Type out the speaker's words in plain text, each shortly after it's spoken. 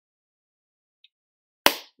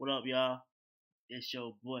What up, y'all? It's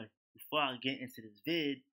your boy. Before I get into this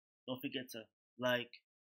vid, don't forget to like,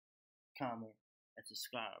 comment, and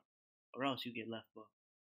subscribe, or else you get left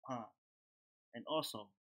behind. And also,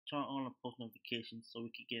 turn on the post notifications so we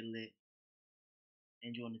can get lit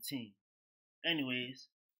and join the team. Anyways,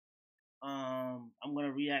 I'm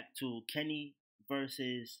gonna react to Kenny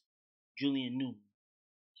versus Julian Newman.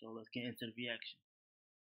 So let's get into the reaction.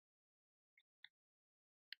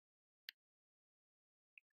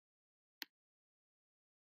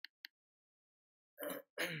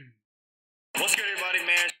 What's good, everybody,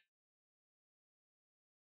 man?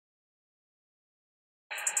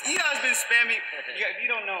 You guys been spamming. If you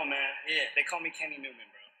don't know, man, they call me Kenny Newman,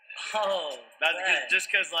 bro. Oh, That's right. just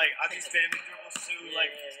because, like, I be spamming dribbles too. Yeah,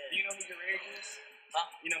 like, yeah. do you know who your rage is? Huh?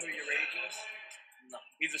 You know who your rage is? No.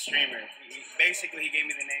 He's a streamer. Basically, he gave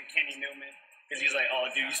me the name Kenny Newman because he's like, oh,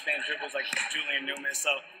 dude, you spam dribbles like Julian Newman.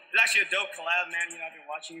 So it's actually a dope collab, man. You know, I've been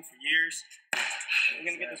watching you for years. We're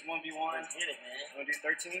gonna get this 1v1. Let's get it, man. You wanna do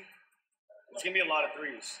 13? It's gonna be a lot of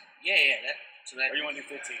threes. Yeah. Or you wanna do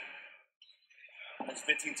 15? Is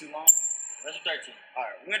 15 too long? Let's do 13.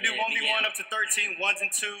 Alright, we're gonna do 1v1 up to 13, ones and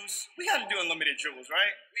twos. We gotta do unlimited dribbles,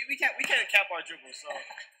 right? We can't cap our dribbles, so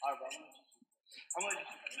alright, bro. I'm gonna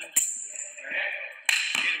get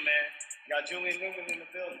it, man. Got Julian Newman in the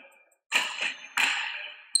building.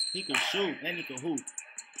 He can shoot and he can hoop.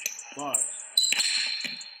 Bars.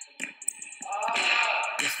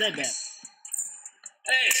 Let's step back.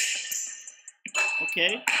 Hey!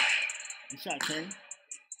 Okay. Good shot, Kenny.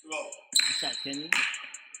 Go. Good shot, Kenny.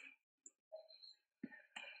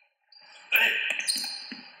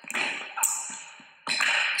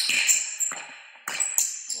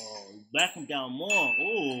 Oh, back him down more.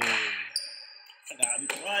 Oh, I gotta be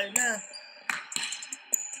quiet now.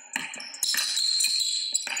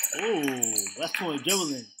 Oh, that's Tony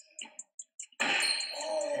dribbling.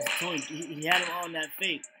 That's Tony. He had him on that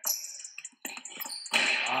fake.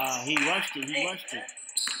 He rushed it.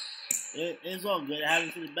 It's all good. It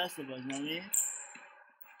happens to the best of us, you know what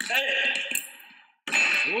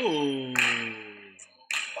I mean? Ooh.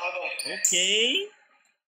 Okay.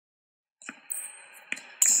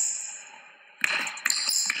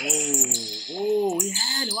 Oh, he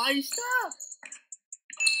had it. Why he stop?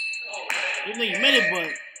 Even though you made it, but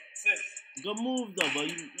good move though, but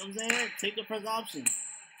you know what I'm saying? Take the first option.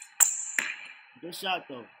 Good shot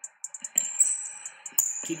though.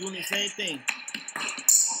 Keep doing the same thing.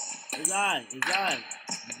 It's alright.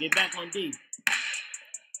 Get back on D.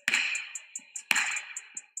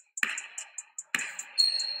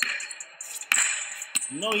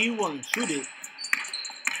 You know you want to shoot it.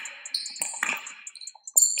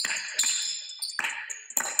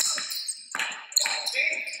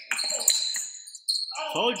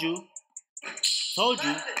 Told you.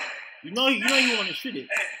 You know you want to shoot it.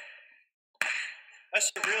 Hey,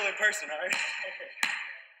 that's your real in person, alright?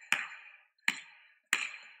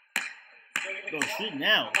 Go shoot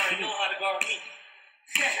now. You know how to guard me.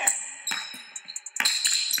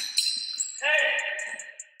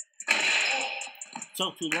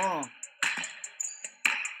 Took too long.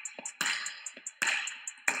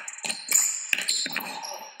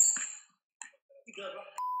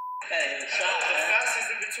 Hey, shot, The man. fastest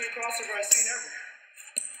in between crossover I've seen ever.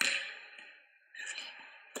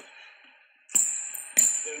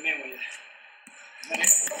 Good man with you.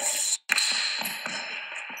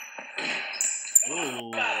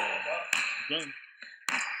 Oh,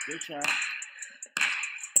 good shot.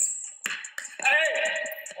 Hey!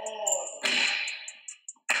 Oh.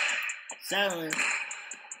 Settling.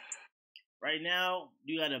 Right now,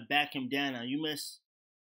 you gotta back him down. Now you missed,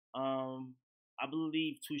 I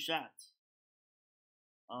believe 2 shots.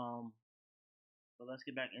 But let's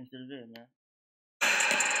get back into the video, man.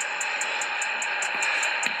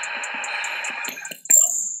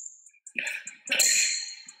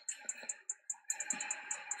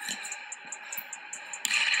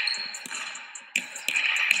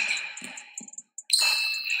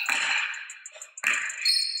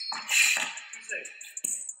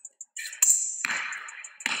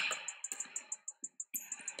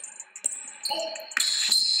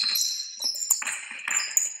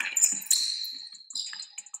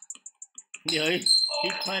 Yo, he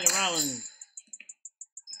playing around with him.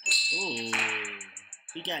 Ooh,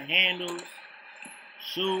 he got handles,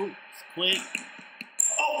 shoots, quick.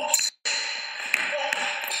 Oh!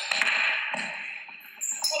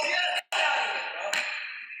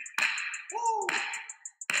 Woo!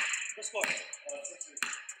 What score? 6-3.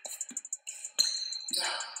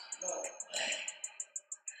 No.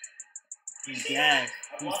 He's gassed.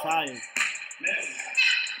 He's tired.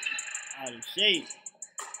 Out of shape.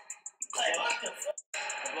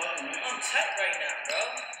 I'm tight right now, bro.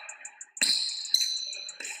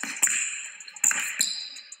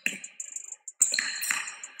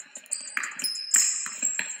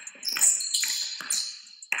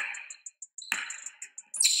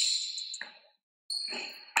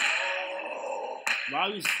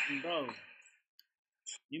 Bro,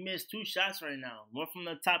 you missed 2 shots right now. One from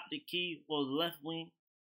the top of the key, or the left wing,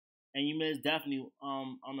 and you missed definitely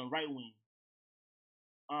on the right wing.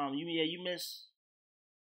 You missed.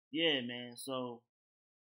 Yeah, man. So,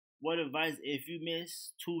 what advice? If you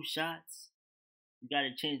miss 2 shots, you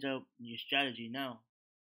gotta change up your strategy now.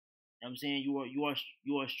 You know what I'm saying,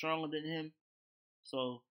 you are stronger than him,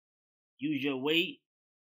 so use your weight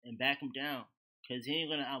and back him down, cause he ain't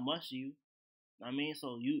gonna outmuscle you. Know what I mean,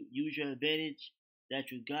 so you use your advantage that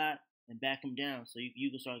you got and back him down, so you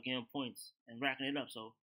can start getting points and racking it up.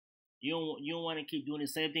 So you don't want to keep doing the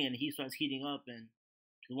same thing, and he starts heating up, and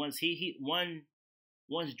once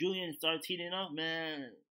once Julian starts heating up,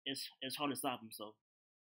 man, it's hard to stop him. So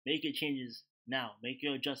make your changes now. Make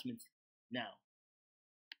your adjustments now.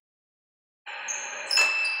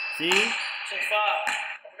 See? Check 5. I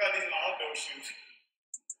forgot these are my outdoor shoes.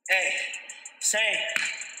 Hey, Sam,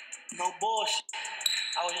 no bullshit.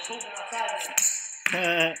 I was just hooping outside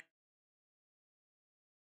there.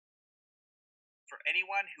 For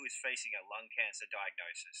anyone who is facing a lung cancer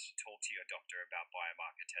diagnosis, talk to your doctor about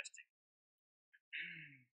biomarker testing.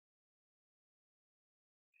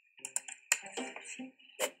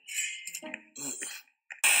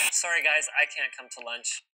 Sorry guys, I can't come to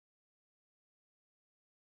lunch.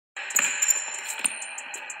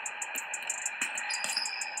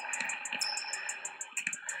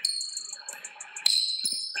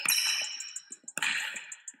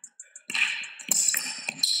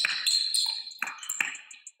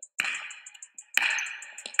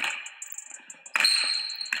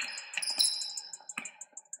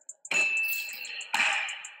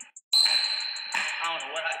 I don't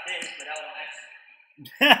know what I did, but that was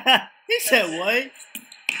nice. He said what?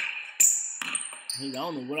 Hey, I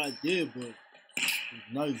don't know what I did, but it's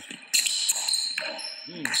nice.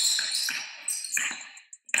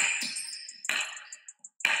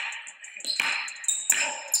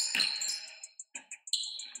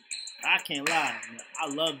 I can't lie, man. I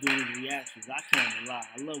love doing these reactions. I can't lie.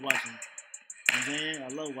 I love watching. You know what I'm saying? I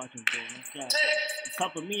love watching ball. It's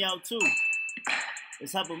helping me out too.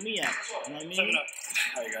 It's helping me out. You know what I mean?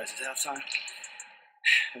 All right, guys, it's halftime.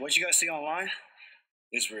 What you guys see online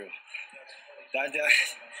is real. That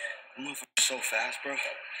I'm so fast, bro.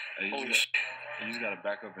 You just gotta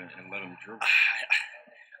back up and let him dribble.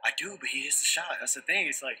 I do, but he hits the shot. That's the thing.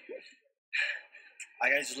 It's like I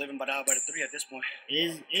guys just living by the 3 at this point.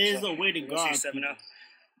 It is a way to guard people.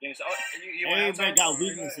 Everybody got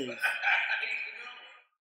weaknesses.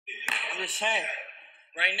 I'm just saying.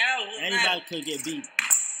 Right now, anybody could get beat.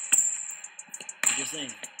 I'm just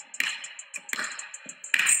saying.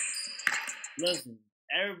 Listen,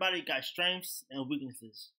 everybody got strengths and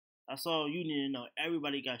weaknesses. That's all you need to know.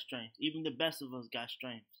 Everybody got strengths. Even the best of us got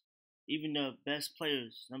strengths. Even the best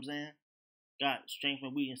players, you know what I'm saying, got strengths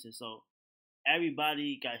and weaknesses. So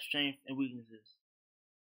everybody got strengths and weaknesses.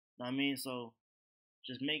 Know what I mean? So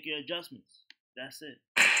just make your adjustments. That's it.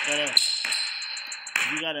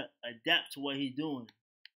 You gotta adapt to what he's doing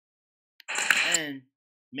and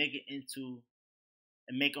make it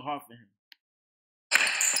hard for him.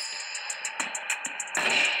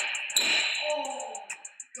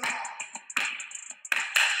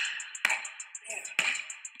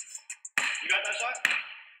 You got that shot?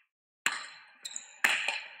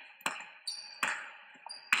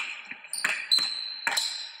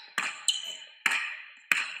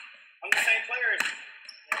 I'm the same player as you.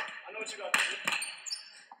 I know what you got to do.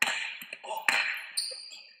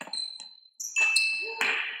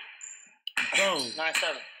 Bro,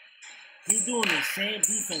 9-7. he's doing the same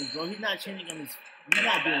defense, bro. He's not changing on his. He's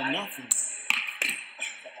not doing nothing.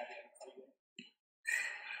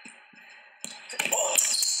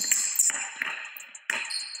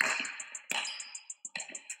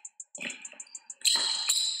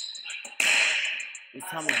 It's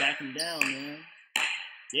time to back him down, man.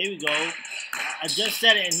 There we go. I just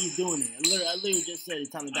said it and he's doing it. I literally just said it's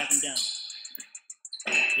time to back him down.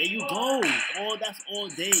 There you go. That's all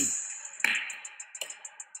day.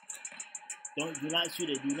 Do not shoot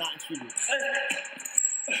it. Do not shoot it.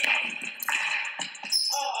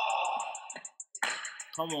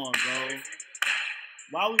 Come on, bro.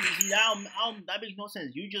 Why would you see that makes no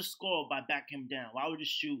sense. You just scored by backing him down. Why would you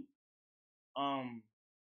shoot a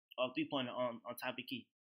 3-pointer on top of key?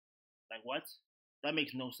 Like what? That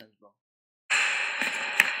makes no sense, bro.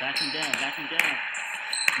 Back him down.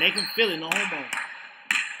 Make him feel it, no homo.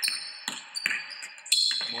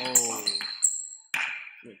 Oh.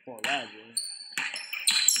 Good call that, boy.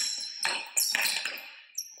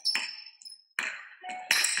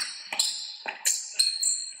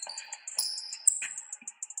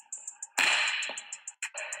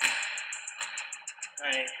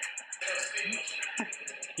 Alright.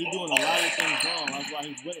 He's doing a lot of things wrong. That's why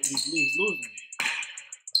he's winning. He's losing.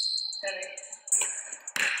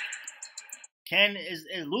 Ken is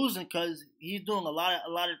losing because he's doing a lot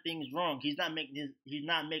of things wrong. He's not making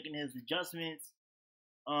his adjustments.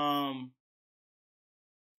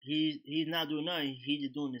 He's not doing nothing. He's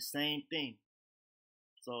just doing the same thing.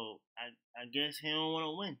 So I guess he don't want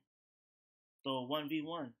to win. So 1v1. You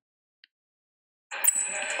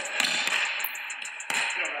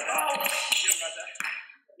don't got that. You don't got that.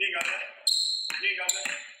 You ain't got that. You ain't got that.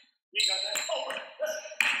 You ain't got that. Oh.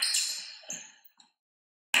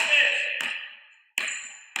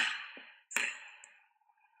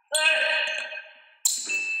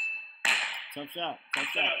 Tough shot.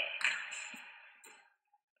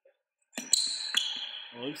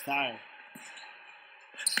 Oh, he's tired.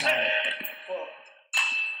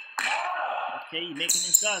 Okay, you're making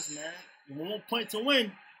his shots, man. 1 more point to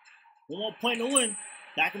win. 1 more point to win.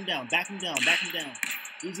 Back him down.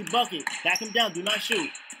 Easy bucket. Back him down. Do not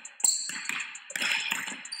shoot.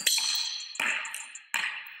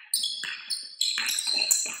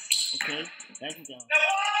 Okay, back him down.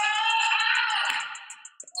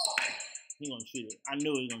 He gonna shoot it. I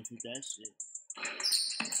knew he gonna shoot that shit.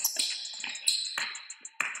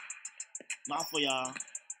 Not for y'all.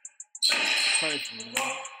 Personally,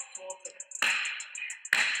 man.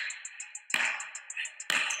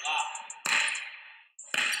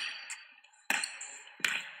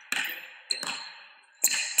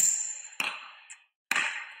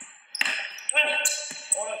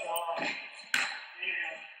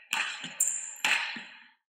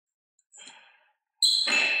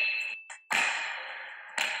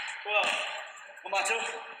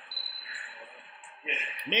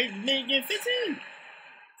 Maybe get 15.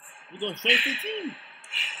 We go straight 15.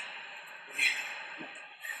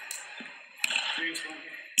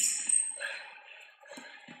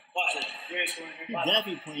 Watch it. He's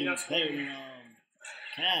definitely playing better than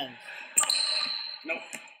Cavs. Nope.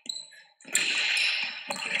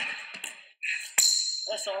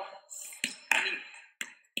 That's all. I mean,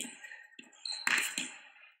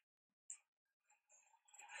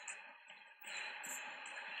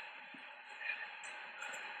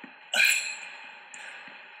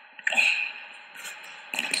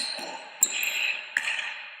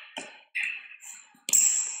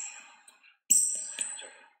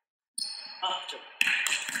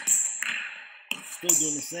 Still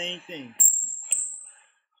doing the same thing.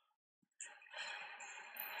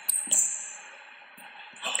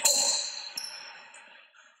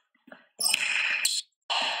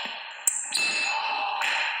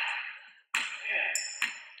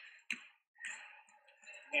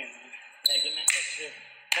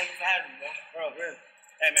 Thank you for having me, bro. bro, really.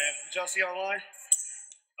 Hey, man, did y'all see online?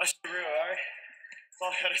 That's real, alright? That's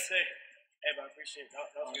all I gotta say. Hey, but I appreciate it.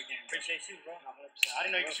 That was a good game. Appreciate you, bro. 100%. I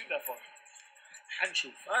didn't know you could shoot that far. I can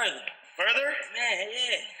shoot further. Further? Man,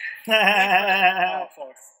 yeah. How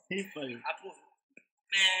far? He's funny. I put from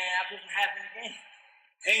half in the game.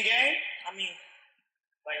 In game? I mean,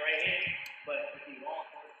 like right here. But if you long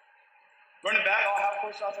court. Running back, all half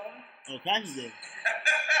court shots on? Oh, Cash did.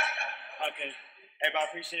 Okay. Hey, but I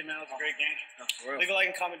appreciate it, man. That was a great game. For real. Leave a like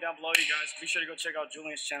and comment down below, you guys. Be sure to go check out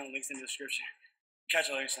Julian's channel. Links in the description. Catch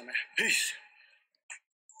you later, man. Peace.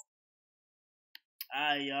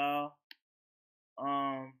 Alright, y'all.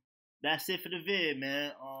 That's it for the vid,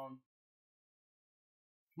 man.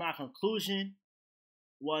 My conclusion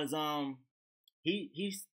was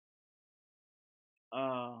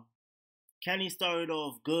Kenny started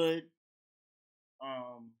off good.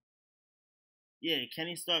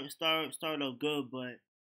 Kenny started off good, but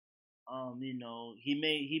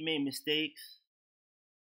he made mistakes.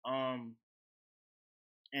 And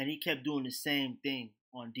he kept doing the same thing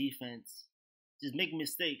on defense, just making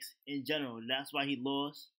mistakes in general. That's why he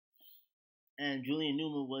lost. And Julian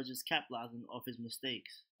Newman was just capitalizing off his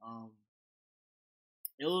mistakes.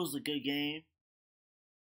 It was a good game.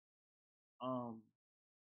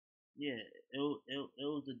 It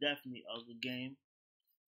was definitely a good game.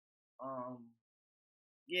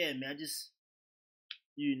 Man, I just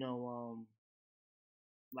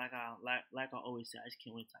like I always say, I just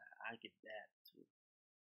can't wait till I get back to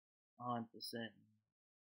 100%,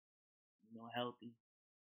 healthy.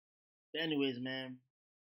 But anyways, man.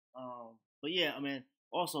 But yeah, I mean,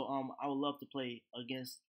 also, I would love to play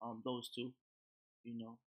against those two,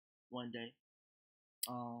 one day.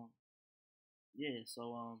 yeah,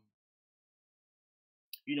 so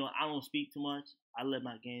I don't speak too much. I let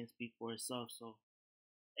my game speak for itself. So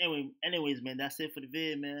anyways, man, that's it for the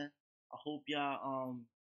vid, man. I hope y'all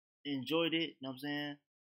enjoyed it. You know what I'm saying?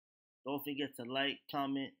 Don't forget to like,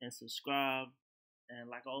 comment, and subscribe. And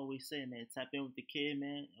like I always say, man, tap in with the kid,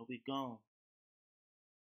 man, and we gone.